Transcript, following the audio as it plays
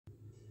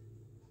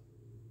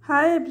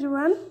Hi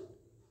everyone,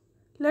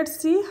 let's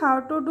see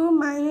how to do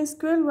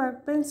MySQL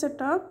Workbench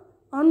setup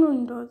on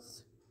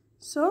Windows.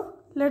 So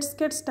let's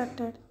get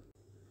started.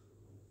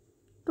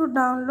 To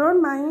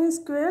download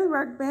MySQL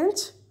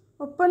Workbench,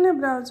 open a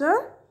browser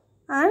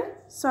and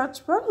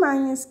search for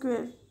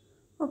MySQL.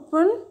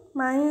 Open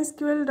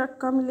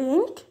mysql.com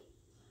link,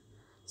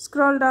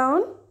 scroll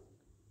down,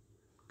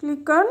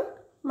 click on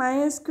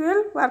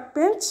MySQL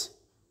Workbench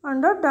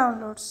under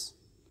Downloads.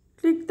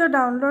 Click the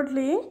download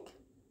link.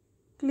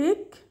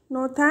 Click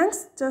no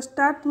thanks, just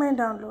start my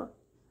download.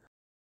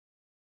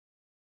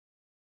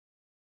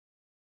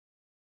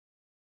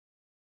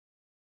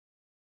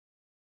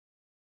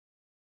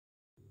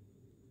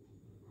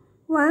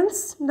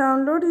 Once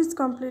download is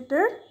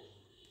completed,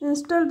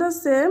 install the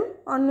same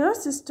on your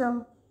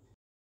system.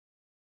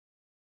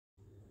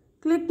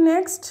 Click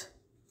next.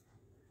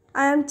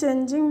 I am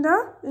changing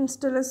the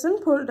installation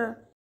folder.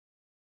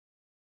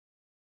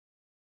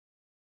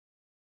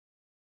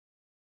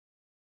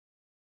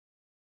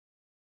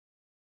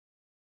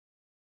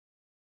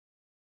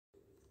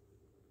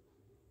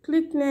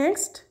 Click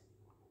next,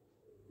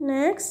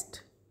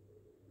 next,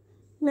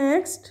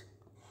 next,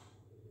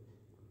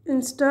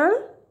 install.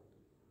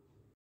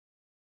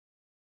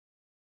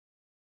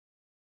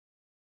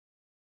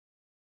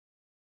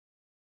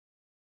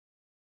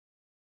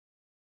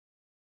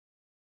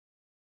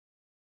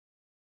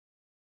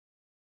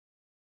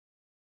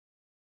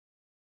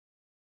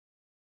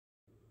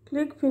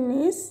 Click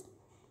finish.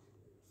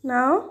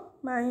 Now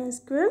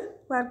MySQL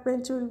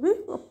Workbench will be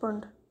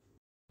opened.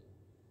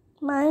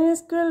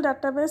 MySQL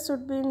database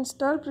should be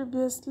installed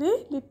previously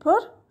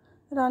before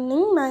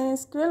running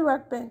MySQL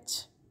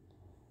Workbench.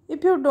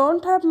 If you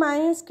don't have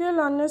MySQL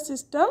on your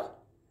system,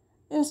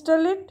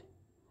 install it.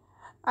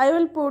 I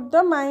will put the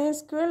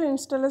MySQL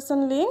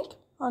installation link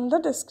on the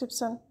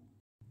description.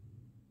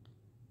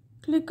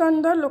 Click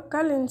on the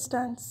local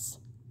instance.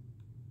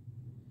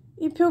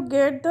 If you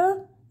get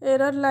the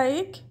error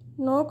like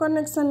no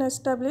connection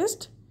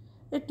established,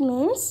 it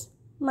means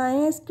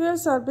MySQL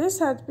service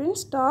has been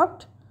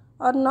stopped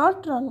or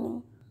not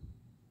running.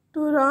 To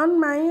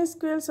run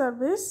MySQL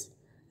service,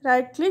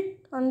 right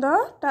click on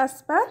the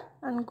taskbar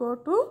and go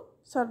to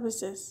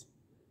services.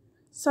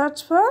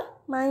 Search for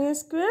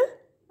MySQL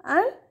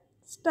and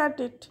start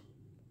it.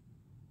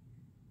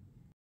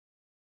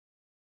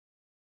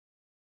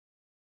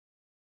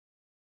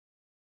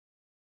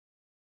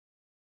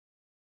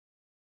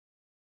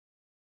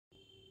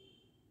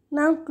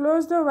 Now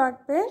close the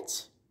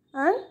workbench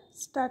and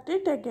start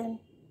it again.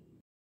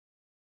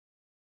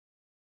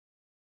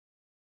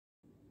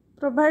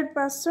 Provide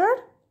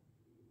password.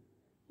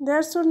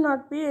 There should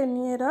not be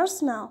any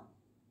errors now.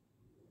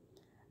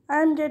 I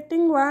am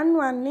getting one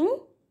warning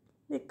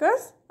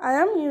because I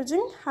am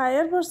using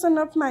higher version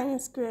of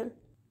MySQL.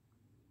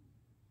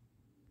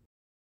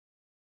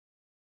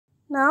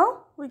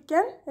 Now we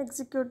can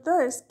execute the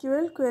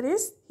SQL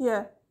queries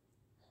here.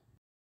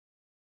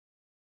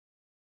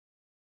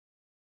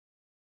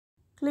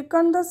 Click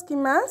on the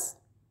schemas.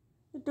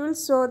 It will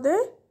show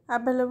the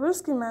available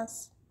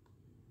schemas.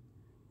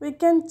 We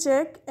can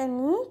check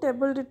any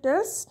table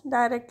details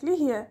directly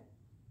here.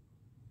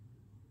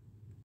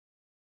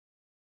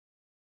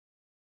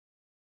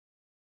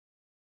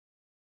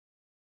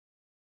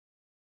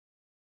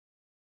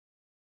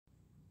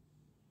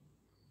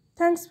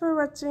 Thanks for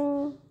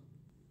watching.